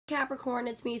Capricorn,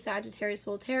 it's me, Sagittarius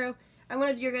Soul Tarot. I'm going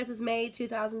to do your guys' May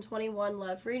 2021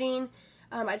 love reading.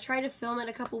 I tried to film it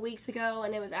a couple weeks ago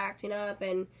and it was acting up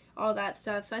and all that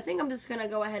stuff. So I think I'm just going to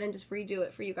go ahead and just redo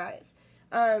it for you guys.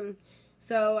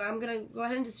 So I'm going to go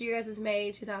ahead and just do your guys'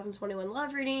 May 2021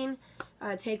 love reading.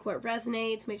 Take what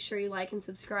resonates. Make sure you like and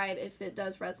subscribe if it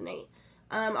does resonate.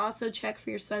 Also check for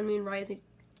your Sun, Moon, Rising,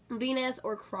 Venus,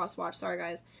 or cross watch. Sorry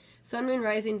guys. Sun, Moon,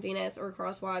 Rising, Venus, or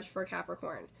cross watch for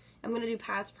Capricorn. I'm going to do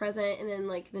past, present, and then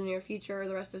like the near future,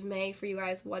 the rest of May for you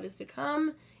guys, what is to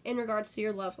come in regards to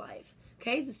your love life.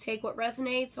 Okay, just take what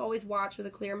resonates. Always watch with a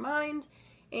clear mind.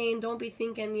 And don't be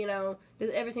thinking, you know,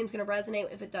 that everything's going to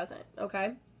resonate if it doesn't.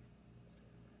 Okay?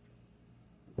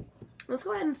 Let's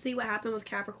go ahead and see what happened with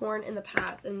Capricorn in the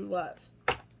past in love.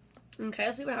 Okay,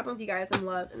 let's see what happened with you guys in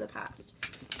love in the past.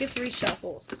 Get 3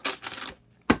 shuffles.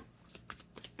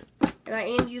 And I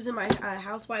am using my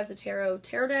Housewives of Tarot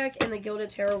deck and the Gilded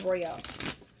Tarot Royale.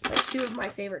 That's 2 of my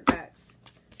favorite decks.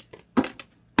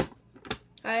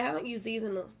 I haven't used these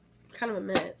in kind of a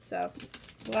minute, so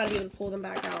I'm glad to be able to pull them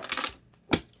back out.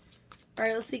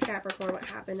 Alright, let's see Capricorn, what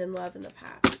happened in love in the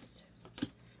past.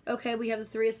 Okay, we have the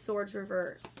 3 of Swords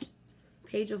reversed.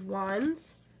 Page of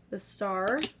Wands, the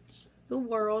Star, the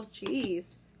World,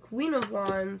 jeez, Queen of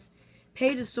Wands,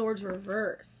 Page of Swords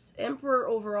reversed. Emperor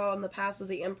overall in the past was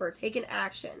the Emperor, taking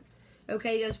action.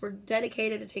 Okay, you guys were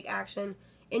dedicated to take action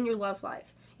in your love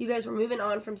life. You guys were moving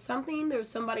on from something. There was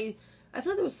somebody, I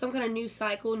feel like there was some kind of new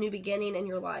cycle, new beginning in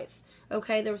your life.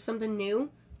 Okay, there was something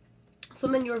new.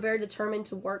 Something you were very determined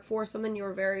to work for. Something you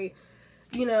were very,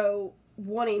 you know,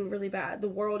 wanting really bad. The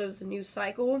World, it was a new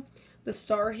cycle. The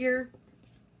Star here.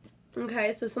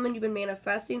 Okay, so something you've been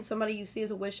manifesting. Somebody you see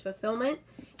as a wish fulfillment.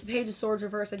 The Page of Swords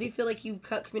reversed. I do feel like you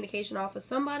cut communication off with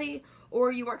somebody. Or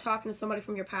you weren't talking to somebody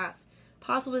from your past.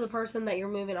 Possibly the person that you're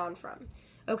moving on from.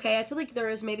 Okay, I feel like there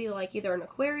is maybe like either an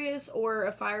Aquarius or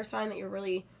a fire sign that you're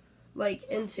really like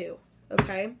into.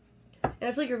 Okay? And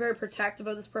I feel like you're very protective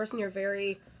of this person. You're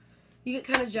very... You get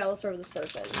kind of jealous over this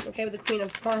person. Okay, with the Queen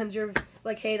of Wands, you're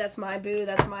like, hey, that's my boo,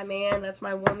 that's my man, that's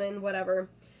my woman, whatever.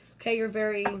 Okay, you're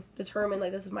very determined,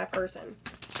 like, this is my person.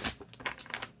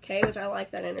 Okay, which I like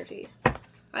that energy.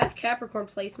 I have Capricorn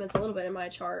placements a little bit in my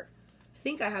chart. I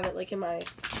think I have it, like, in my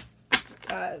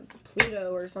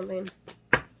Pluto or something.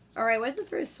 Alright, why is the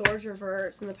 3 of Swords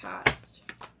reversed in the past?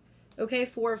 Okay,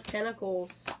 4 of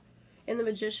Pentacles and the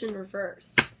Magician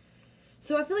reversed.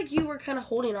 So I feel like you were kind of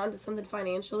holding on to something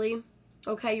financially.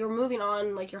 Okay, you were moving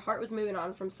on, like your heart was moving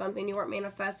on from something. You weren't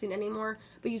manifesting anymore,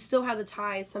 but you still had the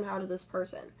ties somehow to this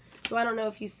person. So I don't know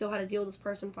if you still had to deal with this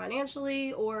person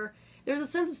financially, or there's a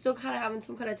sense of still kind of having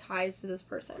some kind of ties to this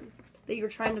person that you're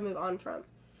trying to move on from.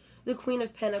 The Queen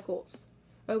of Pentacles.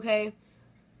 Okay,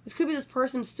 this could be this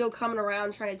person still coming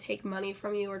around trying to take money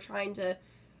from you or trying to...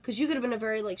 Because you could have been a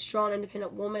very, like, strong,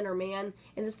 independent woman or man,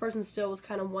 and this person still was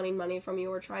kind of wanting money from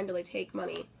you or trying to, like, take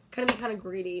money. Kind of be kind of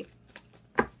greedy.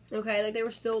 Okay, like, they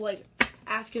were still, like,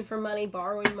 asking for money,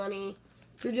 borrowing money.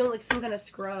 You're doing, like, some kind of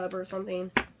scrub or something.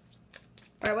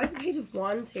 Alright, why is the Page of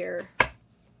Wands here?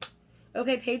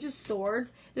 Okay, Page of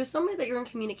Swords. There's somebody that you're in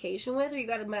communication with, or you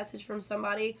got a message from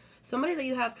somebody. Somebody that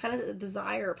you have kind of a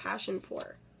desire or passion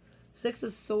for. 6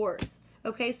 of Swords.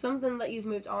 Okay, something that you've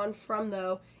moved on from,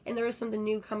 though, and there is something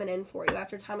new coming in for you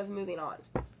after time of moving on.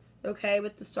 Okay,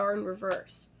 with the Star in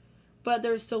reverse. But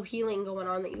there's still healing going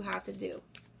on that you have to do.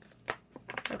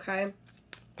 Okay.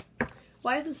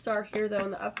 Why is the Star here, though,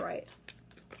 in the upright?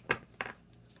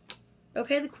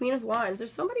 Okay, the Queen of Wands.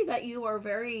 There's somebody that you are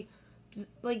very,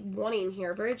 like, wanting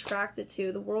here, very attracted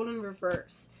to. The World in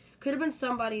reverse. Could have been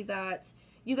somebody that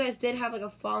you guys did have, like, a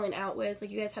falling out with.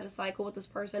 Like, you guys had a cycle with this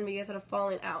person, but you guys had a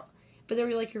falling out. But they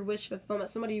were like your wish fulfillment,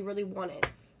 somebody you really wanted.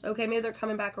 Okay, maybe they're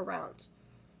coming back around.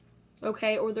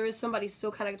 Okay, or there is somebody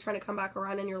still kind of trying to come back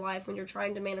around in your life when you're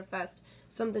trying to manifest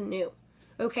something new.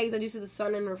 Okay, because I do see the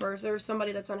Sun in reverse. There's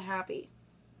somebody that's unhappy.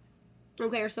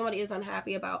 Okay, or somebody is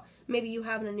unhappy about maybe you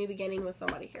having a new beginning with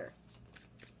somebody here.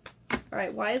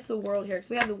 Alright, why is the World here? Because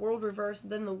we have the World reversed,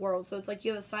 then the World. So it's like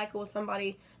you have a cycle with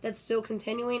somebody that's still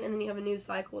continuing, and then you have a new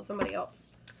cycle with somebody else.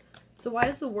 So why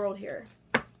is the World here?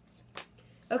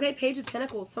 Okay, Page of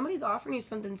Pentacles. Somebody's offering you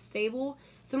something stable,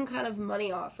 some kind of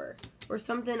money offer, or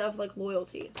something of, like,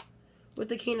 loyalty. With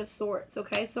the King of Swords,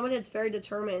 okay? Somebody that's very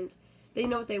determined. They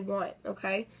know what they want,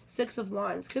 okay? 6 of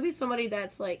Wands. Could be somebody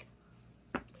that's, like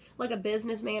a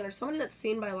businessman, or somebody that's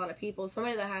seen by a lot of people.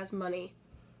 Somebody that has money,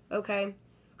 okay?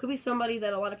 Could be somebody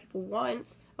that a lot of people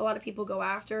want, a lot of people go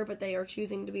after, but they are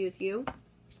choosing to be with you.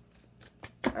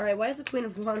 Alright, why is the Queen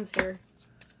of Wands here?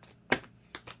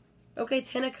 Okay,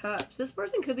 10 of Cups. This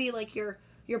person could be like your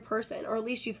person, or at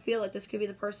least you feel like this could be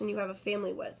the person you have a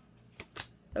family with.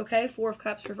 Okay, Four of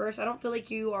Cups reverse. I don't feel like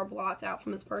you are blocked out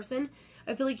from this person.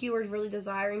 I feel like you are really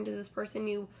desiring to this person.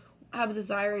 You have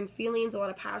desiring feelings, a lot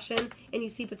of passion, and you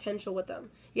see potential with them.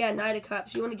 Yeah, Knight of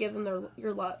Cups. You want to give them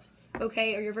your love.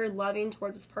 Okay, or you're very loving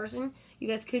towards this person. You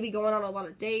guys could be going on a lot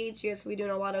of dates. You guys could be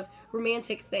doing a lot of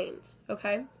romantic things.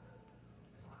 Okay?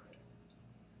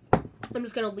 I'm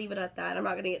just going to leave it at that. I'm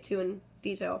not going to get too in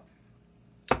detail.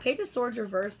 Page of Swords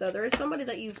reverse, though. There is somebody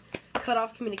that you've cut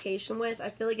off communication with. I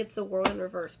feel like it's the World in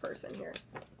reverse person here.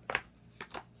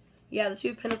 Yeah, the Two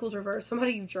of Pentacles reverse.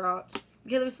 Somebody you dropped.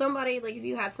 Okay, there's somebody, like, if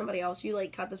you had somebody else, you,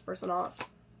 like, cut this person off.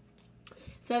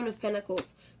 Seven of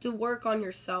Pentacles. To work on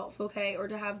yourself, okay? Or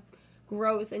to have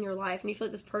growth in your life. And you feel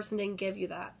like this person didn't give you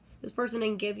that. This person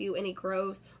didn't give you any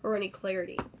growth or any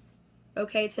clarity.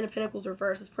 Okay, Ten of Pentacles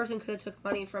reverse. This person could have took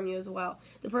money from you as well.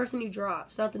 The person you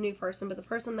dropped, not the new person, but the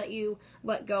person that you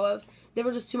let go of, they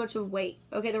were just too much of a weight.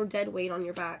 Okay, they were dead weight on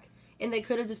your back. And they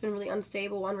could have just been really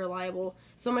unstable, unreliable.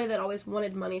 Somebody that always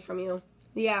wanted money from you.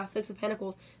 Yeah, Six of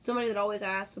Pentacles. Somebody that always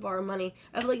asked to borrow money.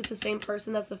 I feel like it's the same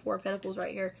person. That's the Four of Pentacles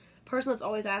right here. Person that's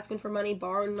always asking for money,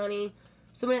 borrowing money.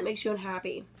 Somebody that makes you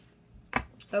unhappy.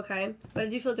 Okay, but I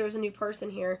do feel like there's a new person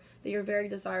here that you're very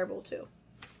desirable to.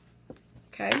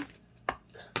 Okay?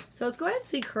 So let's go ahead and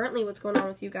see currently what's going on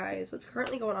with you guys. What's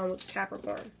currently going on with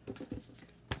Capricorn.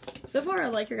 So far, I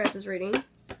like your guys' reading.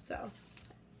 So,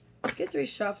 let's get 3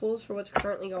 shuffles for what's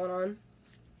currently going on.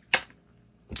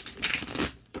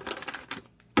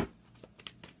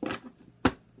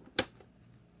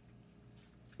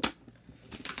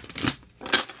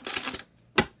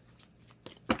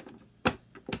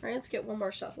 Alright, let's get one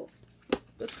more shuffle.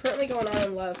 What's currently going on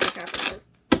in love for Capricorn.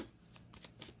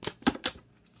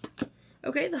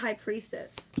 Okay, the High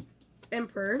Priestess.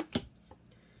 Emperor.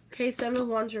 Okay, Seven of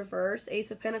Wands reverse. Ace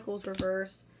of Pentacles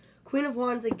reverse. Queen of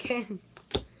Wands again.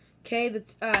 Okay, the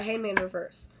Hangman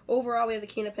reverse. Overall, we have the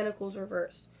King of Pentacles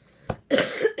reverse.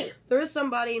 There is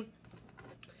somebody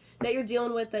that you're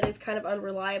dealing with that is kind of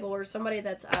unreliable, or somebody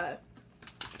that's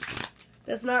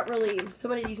not really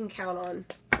somebody you can count on.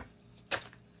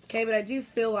 Okay, but I do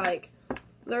feel like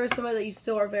there is somebody that you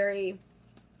still are very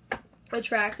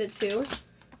attracted to.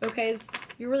 Okay,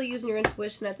 you're really using your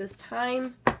intuition at this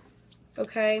time.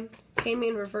 Okay,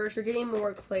 Hangman reverse. You're getting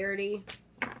more clarity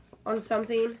on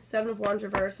something. Seven of Wands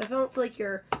reverse. I don't feel like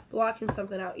you're blocking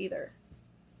something out either.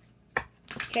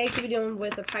 Okay, could be dealing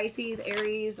with a Pisces,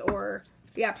 Aries, or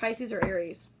yeah, Pisces or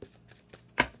Aries.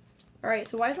 All right,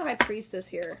 so why is the High Priestess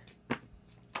here?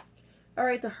 All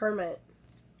right, the Hermit.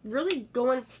 Really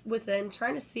going within,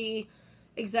 trying to see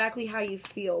exactly how you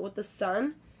feel with the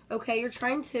Sun. Okay, you're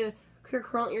trying to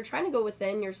go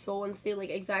within your soul and see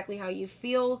like exactly how you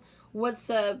feel. What's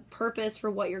the purpose for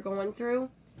what you're going through?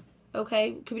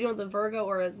 Okay, could be doing with a Virgo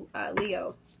or a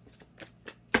Leo.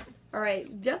 All right,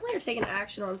 definitely you're taking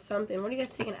action on something. What are you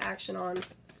guys taking action on?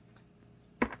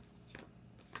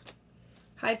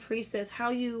 High Priestess,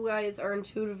 how you guys are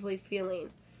intuitively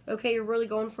feeling. Okay, you're really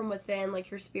going from within,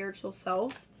 like your spiritual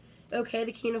self. Okay,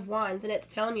 the King of Wands, and it's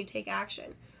telling you take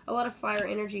action. A lot of fire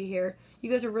energy here.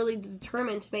 You guys are really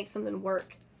determined to make something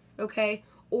work. Okay,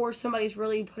 or somebody's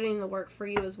really putting in the work for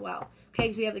you as well. Okay,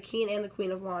 because we have the King and the Queen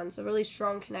of Wands, a really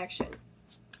strong connection.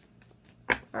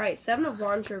 All right, Seven of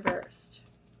Wands reversed.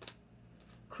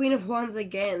 Queen of Wands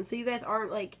again. So you guys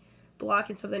aren't like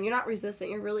blocking something. You're not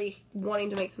resistant. You're really wanting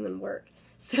to make something work.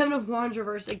 Seven of Wands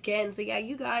reversed again. So yeah,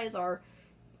 you guys are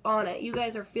on it. You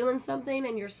guys are feeling something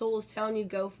and your soul is telling you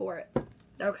go for it.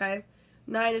 Okay?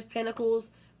 Nine of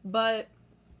Pentacles, but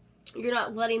you're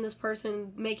not letting this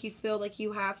person make you feel like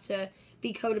you have to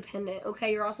be codependent.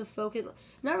 Okay? You're also focused,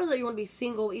 not really that you want to be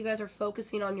single, but you guys are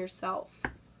focusing on yourself.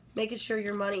 Making sure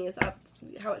your money is up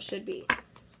how it should be.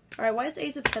 Alright, why is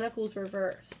Ace of Pentacles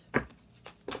reverse?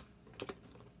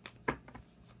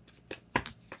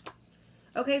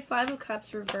 Okay, Five of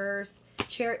Cups reverse.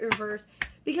 Chariot reverse.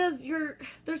 Because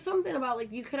there's something about,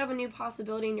 like, you could have a new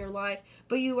possibility in your life,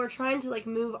 but you are trying to, like,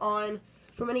 move on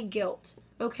from any guilt.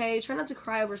 Okay? Try not to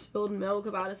cry over spilled milk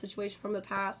about a situation from the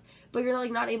past, but you're,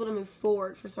 like, not able to move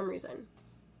forward for some reason.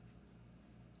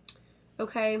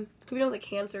 Okay? Could be dealing with a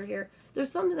Cancer here.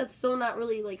 There's something that's still not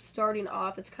really, like, starting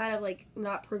off. It's kind of, like,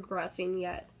 not progressing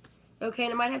yet. Okay?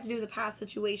 And it might have to do with the past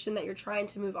situation that you're trying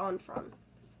to move on from.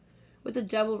 With the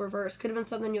Devil reverse, could have been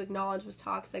something you acknowledged was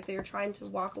toxic that you're trying to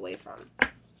walk away from.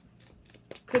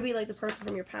 Could be, like, the person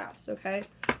from your past, okay?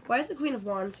 Why is the Queen of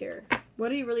Wands here?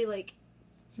 What are you really, like,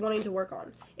 wanting to work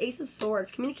on? Ace of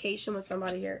Swords, communication with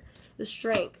somebody here. The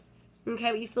Strength. Okay,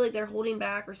 but you feel like they're holding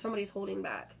back or somebody's holding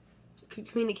back.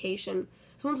 Communication.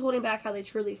 Someone's holding back how they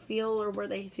truly feel or where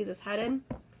they see this headed.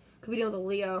 Could be dealing with a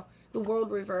Leo. The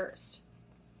World reversed.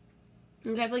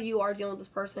 Okay, I feel like you are dealing with this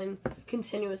person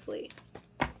continuously.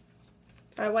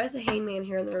 Alright, why is the Hangman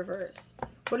here in the reverse?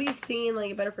 What are you seeing,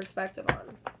 like, a better perspective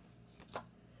on?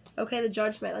 Okay, the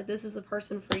Judgment. Like, this is a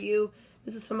person for you.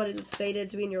 This is somebody that's fated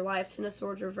to be in your life. Ten of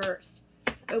Swords reversed.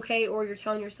 Okay, or you're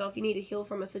telling yourself you need to heal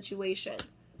from a situation.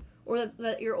 Or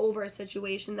that you're over a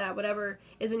situation, that whatever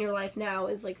is in your life now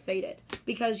is, like, fated.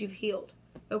 Because you've healed.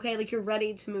 Okay, like, you're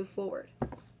ready to move forward.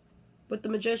 With the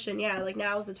Magician, yeah, like,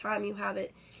 now is the time you have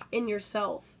it in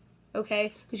yourself.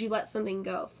 Okay, because you let something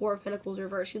go. Four of Pentacles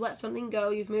reversed. You let something go,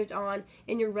 you've moved on,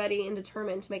 and you're ready and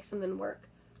determined to make something work.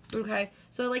 Okay,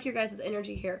 so I like your guys'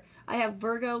 energy here. I have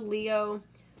Virgo, Leo,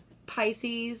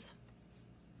 Pisces,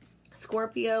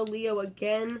 Scorpio, Leo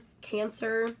again,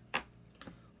 Cancer.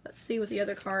 Let's see with the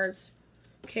other cards.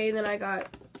 Okay, then I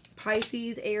got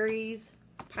Pisces, Aries,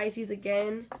 Pisces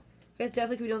again. You guys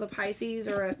definitely could be doing with a Pisces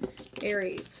or a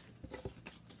Aries.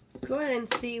 Let's go ahead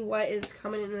and see what is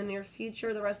coming in the near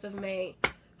future, the rest of May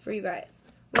for you guys.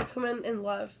 What's coming in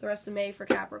love the rest of May for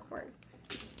Capricorn?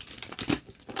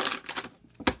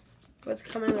 What's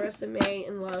coming the rest of May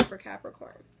in love for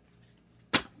Capricorn?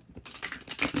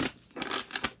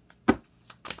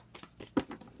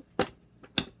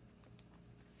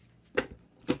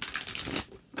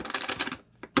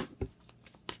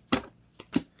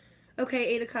 Okay,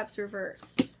 Eight of Cups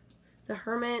reversed. The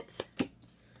Hermit,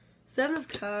 Seven of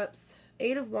Cups,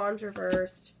 Eight of Wands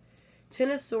reversed, Ten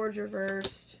of Swords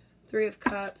reversed, Three of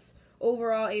Cups,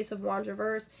 overall Ace of Wands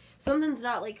reversed. Something's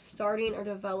not like starting or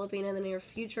developing in the near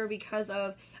future because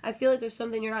of, I feel like there's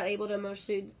something you're not able to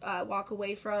emotionally walk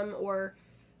away from or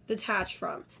detach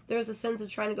from. There's a sense of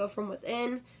trying to go from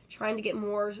within, trying to get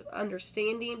more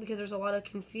understanding because there's a lot of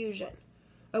confusion.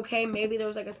 Okay, maybe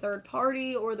there's like a third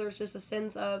party or there's just a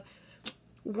sense of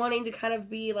wanting to kind of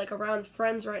be like around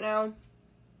friends right now.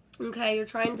 Okay, you're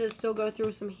trying to still go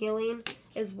through some healing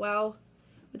as well.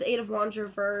 With the Eight of Wands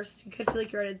reversed, you could feel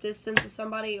like you're at a distance with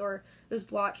somebody or there's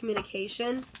blocked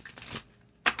communication.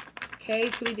 Okay,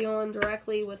 you could be dealing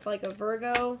directly with like a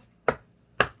Virgo,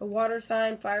 a water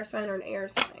sign, fire sign, or an air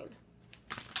sign.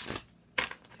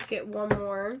 Let's get one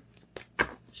more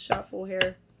shuffle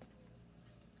here.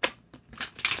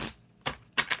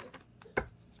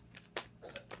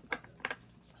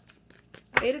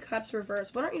 Eight of Cups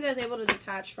reversed. What aren't you guys able to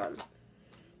detach from?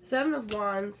 Seven of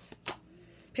Wands,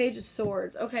 Page of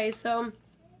Swords. Okay, so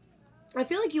I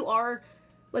feel like you are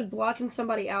like blocking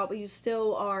somebody out, but you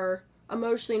still are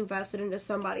emotionally invested into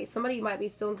somebody. Somebody you might be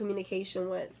still in communication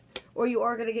with. Or you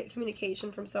are going to get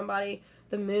communication from somebody.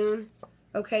 The Moon.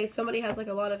 Okay, somebody has like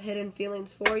a lot of hidden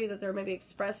feelings for you that they're maybe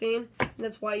expressing. And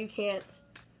that's why you can't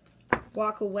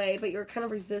walk away, but you're kind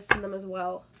of resisting them as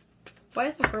well. Why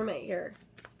is the Hermit here?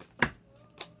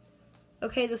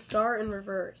 Okay, the Star in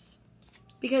reverse.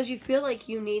 Because you feel like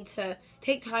you need to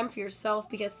take time for yourself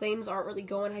because things aren't really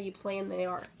going how you plan they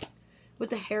are. With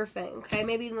the Hierophant, okay?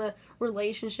 Maybe in the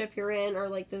relationship you're in or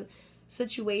like the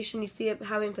situation you see it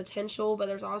having potential, but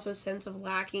there's also a sense of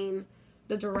lacking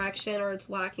the direction or it's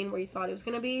lacking where you thought it was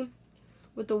going to be.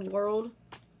 With the World,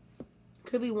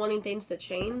 could be wanting things to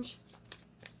change.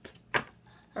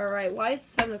 Alright, why is the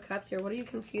Seven of Cups here? What are you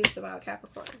confused about,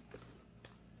 Capricorn?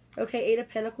 Okay, Eight of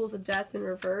Pentacles, a Death in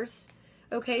reverse.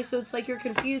 Okay, so it's like you're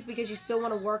confused because you still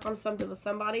want to work on something with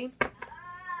somebody,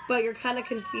 but you're kind of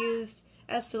confused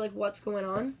as to like what's going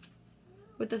on.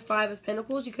 With the Five of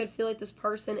Pentacles, you could feel like this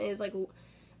person is like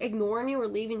ignoring you or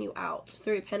leaving you out.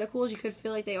 Three of Pentacles, you could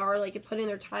feel like they are like putting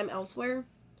their time elsewhere,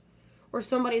 or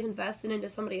somebody's invested into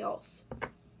somebody else.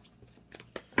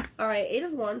 Alright, Eight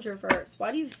of Wands reversed.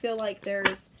 Why do you feel like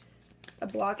there's a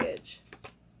blockage?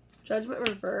 Judgment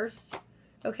reversed.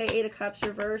 Okay, Eight of Cups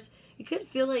reversed. You could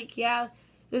feel like, yeah,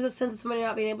 there's a sense of somebody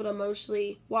not being able to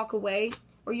emotionally walk away,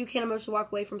 or you can't emotionally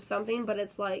walk away from something, but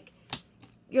it's like,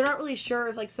 you're not really sure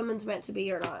if like someone's meant to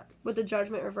be or not, with the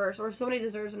Judgment reversed, or if somebody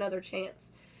deserves another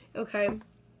chance. Okay,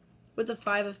 with the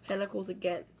Five of Pentacles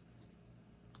again.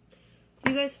 So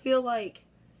you guys feel like,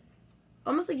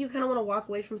 almost like you kind of want to walk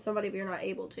away from somebody, but you're not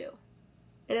able to.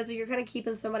 And it's like you're kind of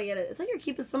keeping somebody at a, it's like you're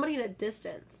keeping somebody at a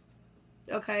distance.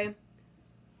 Okay.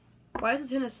 Why is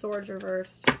the Ten of Swords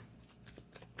reversed?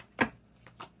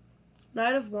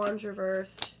 Knight of Wands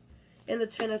reversed. And the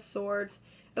Ten of Swords.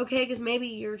 Okay, because maybe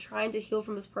you're trying to heal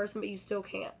from this person, but you still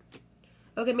can't.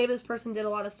 Okay, maybe this person did a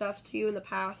lot of stuff to you in the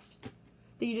past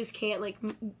that you just can't, like,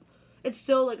 it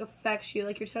still, like, affects you.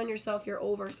 Like, you're telling yourself you're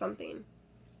over something.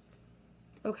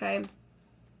 Okay.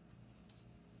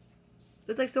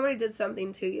 It's like somebody did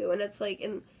something to you, and it's like,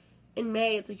 in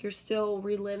May, it's like you're still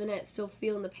reliving it, still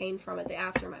feeling the pain from it, the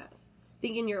aftermath.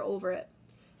 Thinking you're over it.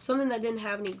 Something that didn't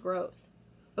have any growth.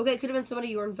 Okay, it could have been somebody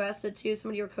you were invested to,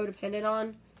 somebody you were codependent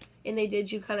on. and they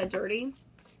did you kind of dirty.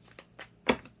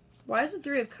 Why is the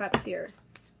Three of Cups here?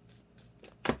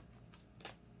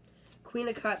 Queen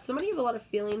of Cups. Somebody you have a lot of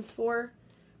feelings for,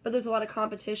 but there's a lot of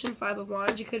competition. Five of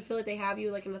Wands. You could feel like they have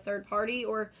you like in a third party,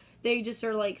 or they just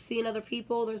are like seeing other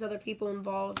people. There's other people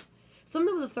involved.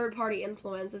 Something with a third party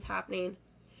influence is happening.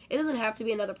 It doesn't have to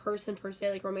be another person per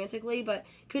se, like romantically, but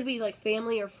it could be like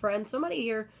family or friends. Somebody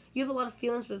here, you have a lot of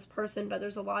feelings for this person, but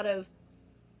there's a lot of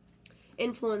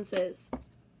influences.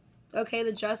 Okay,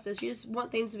 the Justice. You just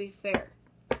want things to be fair.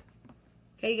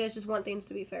 Okay, you guys just want things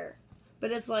to be fair.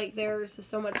 But it's like there's just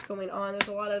so much going on. There's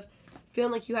a lot of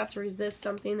feeling like you have to resist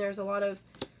something. There's a lot of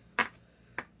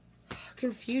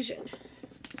confusion.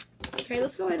 Okay,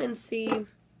 let's go ahead and see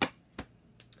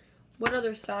what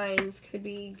other signs could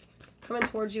be coming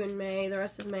towards you in May, the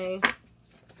rest of May.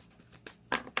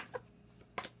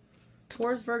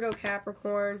 Taurus, Virgo,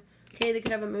 Capricorn. Okay, they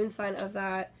could have a moon sign of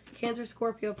that. Cancer,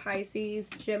 Scorpio, Pisces,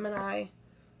 Gemini,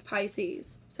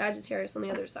 Pisces, Sagittarius on the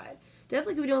other side.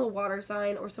 Definitely could be doing a water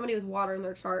sign or somebody with water in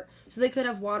their chart. So they could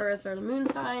have water as their moon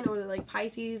sign, or they're like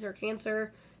Pisces or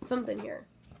Cancer, something here.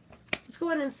 Let's go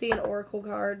ahead and see an oracle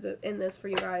card in this for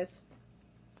you guys.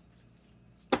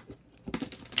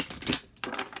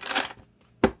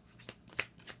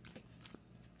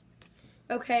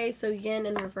 Okay, so Yin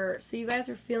in reverse. So you guys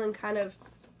are feeling kind of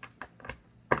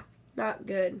not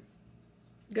good.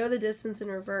 Go the distance in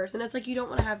reverse. And it's like you don't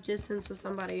want to have distance with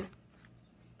somebody.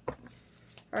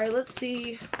 Alright, let's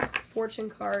see fortune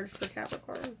card for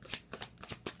Capricorn.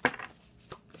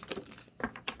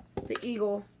 The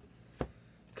Eagle.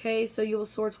 Okay, so you will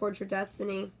soar towards your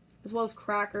destiny. As well as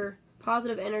Cracker.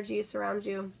 Positive energy surround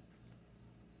you.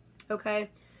 Okay,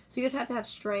 so you guys have to have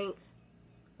strength.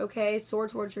 Okay, soar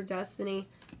towards your destiny.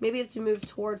 Maybe you have to move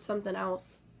towards something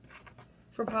else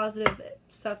for positive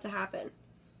stuff to happen.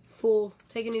 Fool.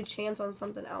 Take a new chance on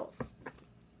something else.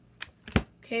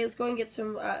 Okay, let's go and get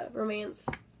some romance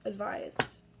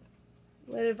advice.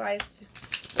 What advice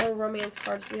or romance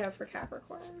cards do we have for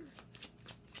Capricorn?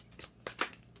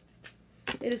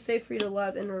 It is safe for you to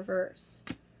love in reverse.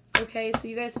 Okay, so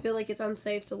you guys feel like it's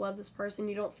unsafe to love this person.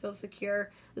 You don't feel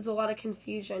secure. There's a lot of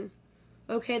confusion.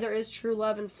 Okay, there is true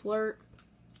love and flirt.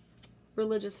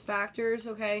 Religious factors,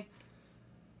 okay.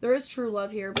 There is true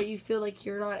love here, but you feel like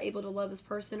you're not able to love this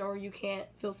person, or you can't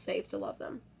feel safe to love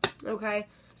them. Okay,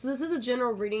 so this is a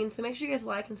general reading, so make sure you guys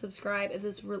like and subscribe if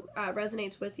this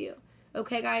resonates with you.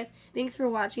 Okay, guys, thanks for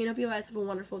watching. I hope you guys have a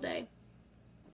wonderful day.